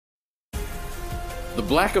The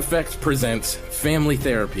Black Effect presents Family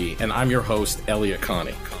Therapy, and I'm your host, Elliot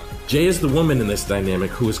Connie. Jay is the woman in this dynamic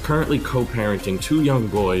who is currently co-parenting 2 young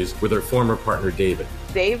boys with her former partner, David.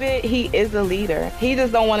 David, he is a leader. He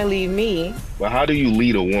just don't want to leave me. But how do you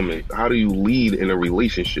lead a woman? How do you lead in a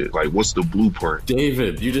relationship? Like, what's the blueprint?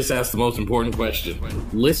 David, you just asked the most important question.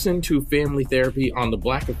 Listen to Family Therapy on the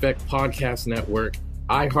Black Effect Podcast Network,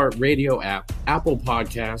 iHeartRadio app, Apple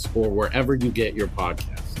Podcasts, or wherever you get your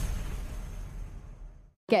podcasts.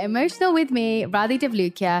 Get emotional with me, Radhi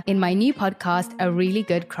Devlukia, in my new podcast, A Really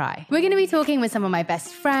Good Cry. We're going to be talking with some of my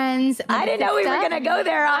best friends. I didn't know we were going to go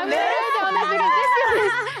there on this.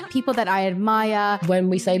 People that I admire. When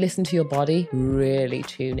we say listen to your body, really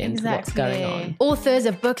tune into what's going on. Authors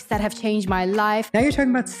of books that have changed my life. Now you're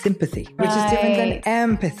talking about sympathy, which is different than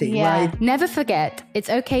empathy, right? Never forget, it's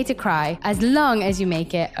okay to cry as long as you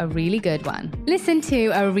make it a really good one. Listen to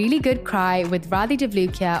A Really Good Cry with Radhi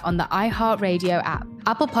Devlukia on the iHeartRadio app,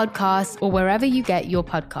 Apple Podcasts, or wherever you get your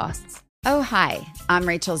podcasts. Oh, hi, I'm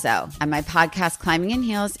Rachel Zoe, and my podcast, Climbing in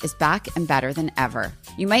Heels, is back and better than ever.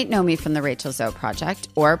 You might know me from the Rachel Zoe Project,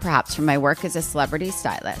 or perhaps from my work as a celebrity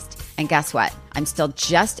stylist. And guess what? I'm still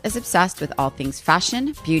just as obsessed with all things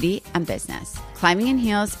fashion, beauty, and business. Climbing in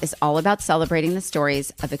Heels is all about celebrating the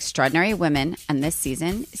stories of extraordinary women, and this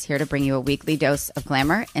season is here to bring you a weekly dose of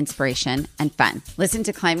glamour, inspiration, and fun. Listen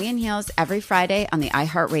to Climbing in Heels every Friday on the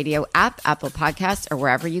iHeartRadio app, Apple Podcasts, or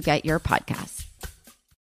wherever you get your podcasts.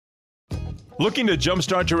 Looking to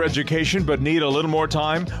jumpstart your education but need a little more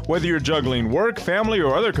time? Whether you're juggling work, family,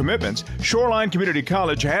 or other commitments, Shoreline Community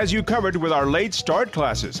College has you covered with our Late Start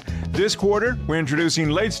classes. This quarter, we're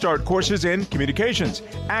introducing Late Start courses in communications,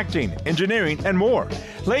 acting, engineering, and more.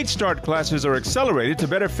 Late Start classes are accelerated to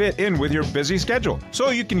better fit in with your busy schedule,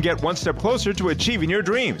 so you can get one step closer to achieving your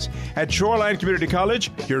dreams. At Shoreline Community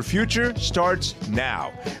College, your future starts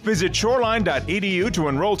now. Visit shoreline.edu to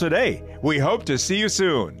enroll today. We hope to see you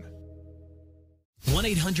soon.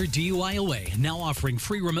 1-800-DUI-AWAY, now offering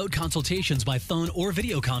free remote consultations by phone or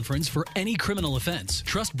video conference for any criminal offense.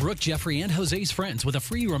 Trust Brooke, Jeffrey, and Jose's friends with a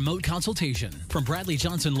free remote consultation. From Bradley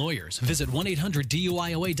Johnson Lawyers, visit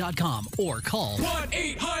 1-800-DUI-AWAY.com or call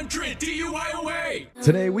 1-800-DUI-AWAY.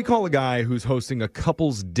 Today, we call a guy who's hosting a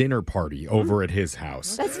couple's dinner party over at his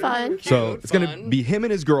house. That's fun. So it's going to be him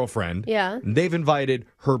and his girlfriend. Yeah. And they've invited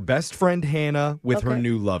her best friend, Hannah, with her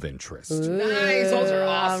new love interest. Ooh, nice. Those are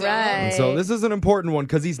awesome. All right. And so this is an important one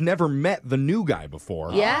because he's never met the new guy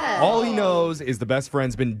before. Yeah. All he knows is the best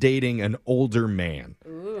friend's been dating an older man.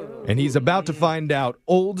 Ooh. And he's about to find out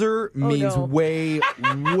older means way,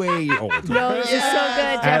 way older. No, this is so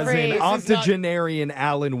good, Jeffrey. As an octogenarian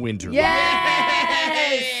Alan Winter.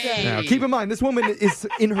 Yes! Now, keep in mind, this woman is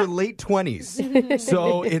in her late 20s.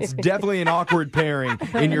 So it's definitely an awkward pairing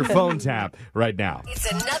in your phone tap right now.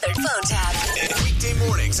 It's another phone tap. Weekday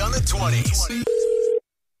mornings on the 20s.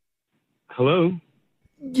 Hello?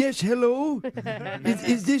 Yes, hello.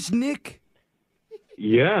 Is this Nick?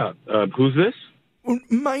 Yeah. Who's this?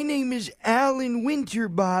 My name is Alan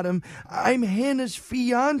Winterbottom. I'm Hannah's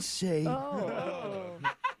fiance.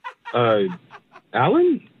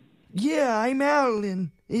 Alan? Yeah, I'm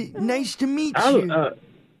Alan. Nice to meet you.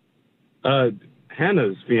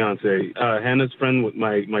 Hannah's fiance. Hannah's friend with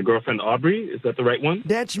my girlfriend Aubrey. Is that the right one?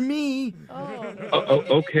 That's me.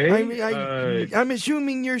 Okay. I'm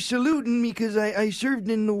assuming you're saluting me because I served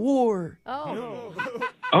in the war. Oh.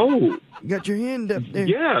 You got your hand up there.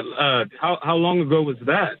 Yeah. How long ago was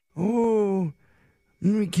that? Oh,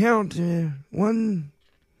 let me count. 1,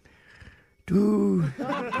 2,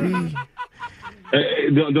 3.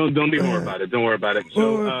 Don't be more about it. Don't worry about it.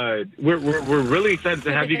 So we're really excited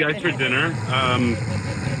to have you guys for dinner.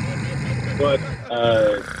 But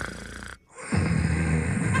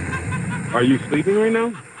are you sleeping right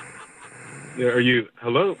now? Are you?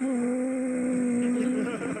 Hello.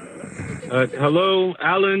 Hello,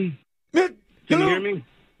 Alan. Can you hear me?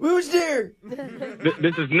 Who's there?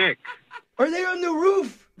 This is Nick. Are they on the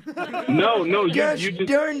roof? No. Gosh you just,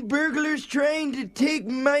 darn burglars trying to take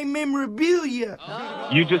my memorabilia.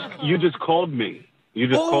 You just called me. You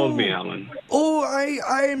just called me, Alan. Oh,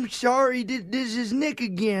 I am sorry. This is Nick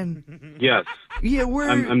again. Yes. Yeah,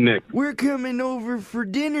 I'm Nick. We're coming over for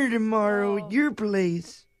dinner tomorrow at your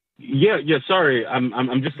place. Yeah. Sorry,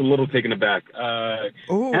 I'm just a little taken aback.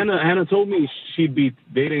 Hannah told me she'd be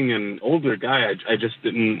dating an older guy. I just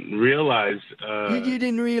didn't realize. You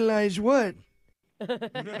didn't realize what?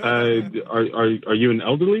 Are you an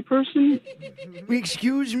elderly person?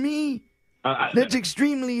 Excuse me? That's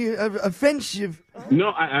extremely offensive.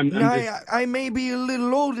 No, I'm I may be a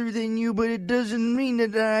little older than you, but it doesn't mean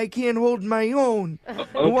that I can't hold my own.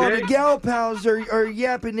 While the gal pals are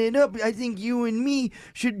yapping it up, I think you and me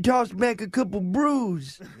should toss back a couple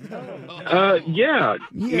brews. Yeah.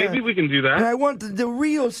 Maybe we can do that. And I want the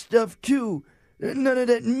real stuff, too. None of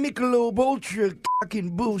that Michelob Ultra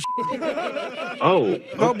fucking bullshit. Oh, okay.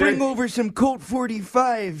 I'll bring over some Colt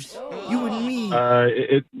 45s, you and me.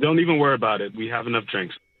 Don't even worry about it. We have enough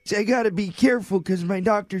drinks. See, I gotta be careful because my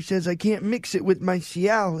doctor says I can't mix it with my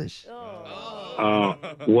Cialis.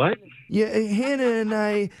 What? Yeah, Hannah and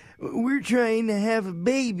I, we're trying to have a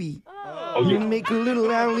baby. Oh, you make a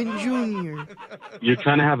little Alan Jr. You're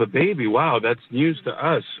trying to have a baby? Wow, that's news to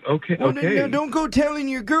us. Okay, okay. No, don't go telling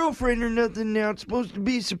your girlfriend or nothing now. It's supposed to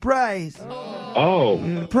be a surprise. Oh.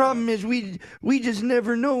 The problem is we just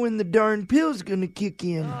never know when the darn pill's gonna kick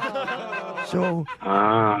in. So,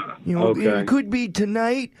 it could be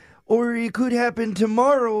tonight, or it could happen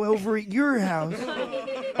tomorrow over at your house.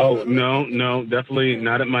 Oh, no, definitely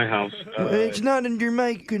not at my house. It's not under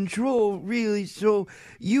my control, really, so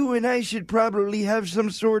you and I should probably have some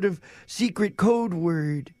sort of secret code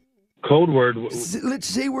word. Code word? Let's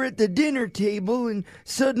say we're at the dinner table and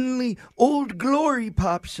suddenly Old Glory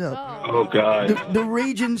pops up. Oh, God. The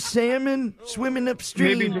raging salmon swimming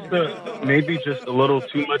upstream. Maybe just a little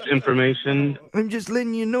too much information. I'm just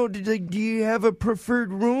letting you know, do you have a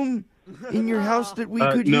preferred room in your house that we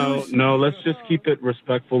could use? No, let's just keep it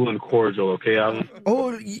respectful and cordial, okay, Alan?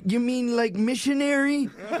 Oh, you mean like missionary?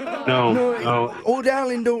 No. Old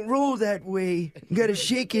Alan don't roll that way. You gotta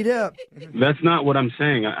shake it up. That's not what I'm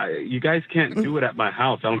saying. You guys can't do it at my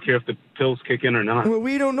house. I don't care if the pills kick in or not. Well,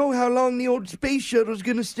 we don't know how long the old space shuttle's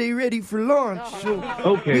gonna stay ready for launch, so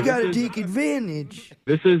we gotta take advantage.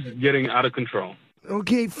 This is getting out of control.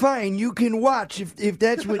 Okay, fine. You can watch if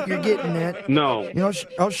that's what you're getting at. No.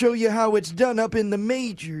 I'll show you how it's done up in the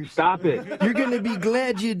majors. Stop it. You're going to be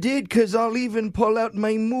glad you did, because I'll even pull out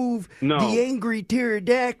my move, the Angry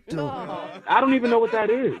Pterodactyl. No. I don't even know what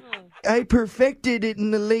that is. I perfected it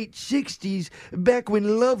in the late 60s, back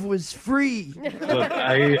when love was free. Look,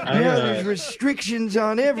 now there's restrictions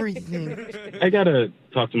on everything. I gotta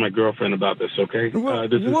talk to my girlfriend about this, okay? This is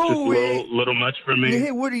just a little much for me.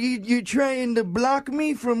 Hey, what are you trying to block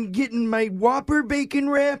me from getting my Whopper bacon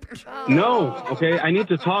wrapped? No, okay? I need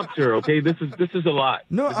to talk to her, okay? This is a lot.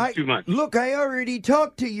 No, this is too much. Look, I already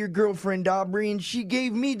talked to your girlfriend, Aubrey, and she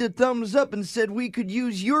gave me the thumbs up and said we could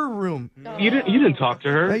use your room. You didn't talk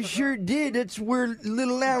to her? I sure did. That's where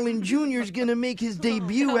little Alan Jr.'s gonna make his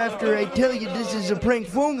debut after I tell you this is a prank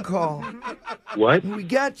phone call. What? We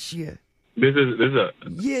got you. This is a...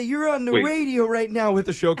 Yeah, you're on the radio right now with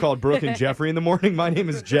a show called Brooke and Jeffrey in the Morning. My name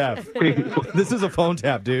is Jeff. This is a phone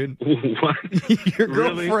tap, dude. What? Your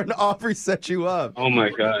girlfriend Aubrey set you up. Oh, my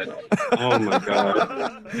God.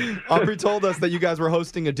 Aubrey told us that you guys were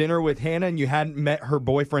hosting a dinner with Hannah and you hadn't met her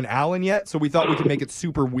boyfriend Alan yet, so we thought we could make it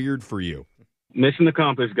super weird for you. Mission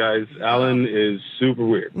accomplished, guys. Alan is super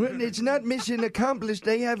weird. Well, it's not mission accomplished.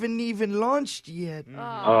 They haven't even launched yet.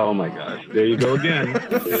 Oh, my gosh. There you go again.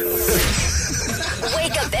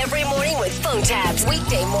 Wake up every morning with phone tabs.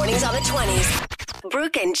 Weekday mornings on the 20s.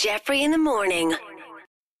 Brooke and Jeffrey in the morning.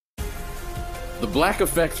 The Black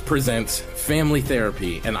Effect presents Family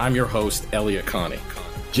Therapy, and I'm your host, Elliot Connie.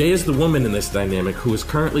 Jay is the woman in this dynamic who is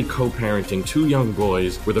currently co-parenting 2 young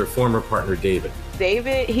boys with her former partner, David.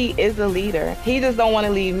 David, he is a leader. He just don't want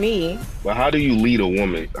to leave me. But how do you lead a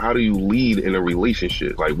woman? How do you lead in a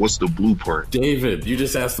relationship? Like, what's the blueprint? David, you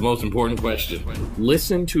just asked the most important question.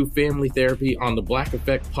 Listen to Family Therapy on the Black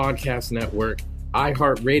Effect Podcast Network,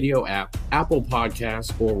 iHeartRadio app, Apple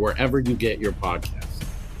Podcasts, or wherever you get your podcasts.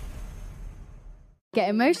 Get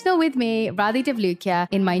emotional with me, Radhi Devlukia,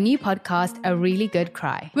 in my new podcast, A Really Good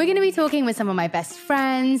Cry. We're going to be talking with some of my best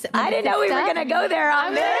friends. I didn't know we were going to go there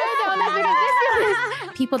on this.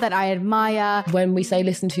 People that I admire. When we say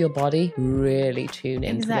listen to your body, really tune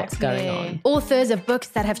into what's going on. Authors of books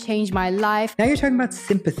that have changed my life. Now you're talking about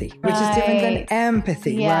sympathy, which is different than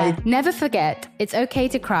empathy, right? Never forget, it's okay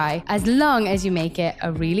to cry as long as you make it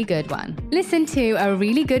a really good one. Listen to A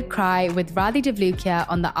Really Good Cry with Radhi Devlukia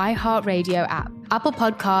on the iHeartRadio app, Apple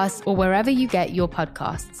Podcasts, or wherever you get your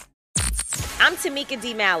podcasts. I'm Tamika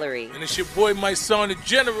D. Mallory. And it's your boy, my son, the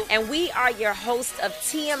General. And we are your hosts of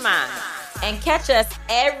TMI. And catch us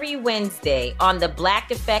every Wednesday on the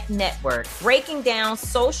Black Effect Network, breaking down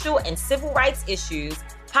social and civil rights issues,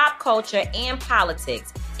 pop culture, and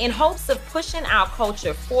politics in hopes of pushing our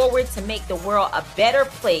culture forward to make the world a better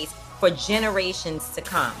place for generations to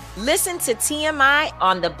come. Listen to TMI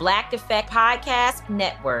on the Black Effect Podcast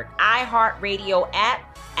Network, iHeartRadio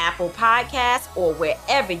app, Apple Podcasts, or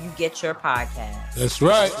wherever you get your podcasts. That's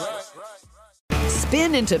right.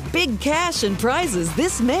 Spin into big cash and prizes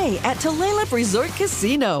this May at Tulalip Resort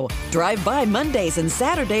Casino. Drive by Mondays and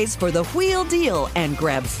Saturdays for the Wheel Deal and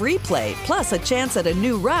grab free play, plus a chance at a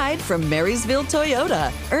new ride from Marysville Toyota.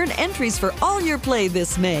 Earn entries for all your play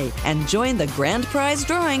this May and join the grand prize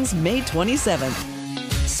drawings May 27th.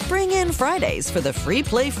 Spring in Fridays for the free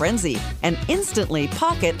play frenzy and instantly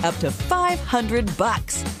pocket up to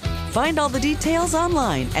 $500. Find all the details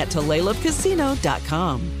online at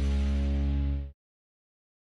TulalipCasino.com.